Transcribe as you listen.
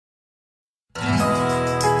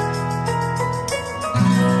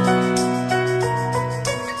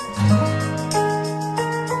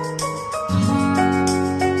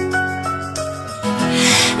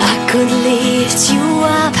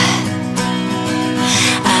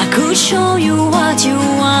could show you what you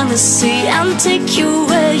wanna see and take you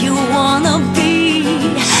where you wanna be.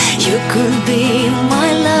 You could be my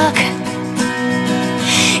luck.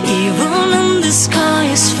 Even when the sky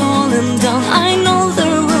is falling down, I know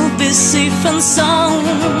there will be safe and sound.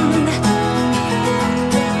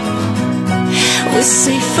 We're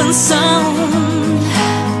safe and sound.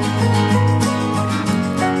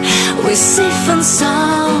 We're safe and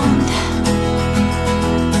sound.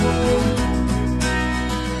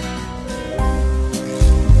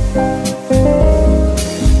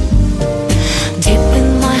 Deep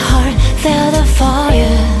in my heart there's a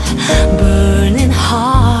fire burning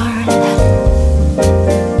hard.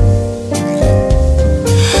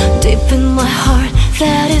 Deep in my heart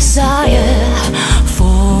there's desire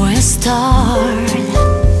for a star.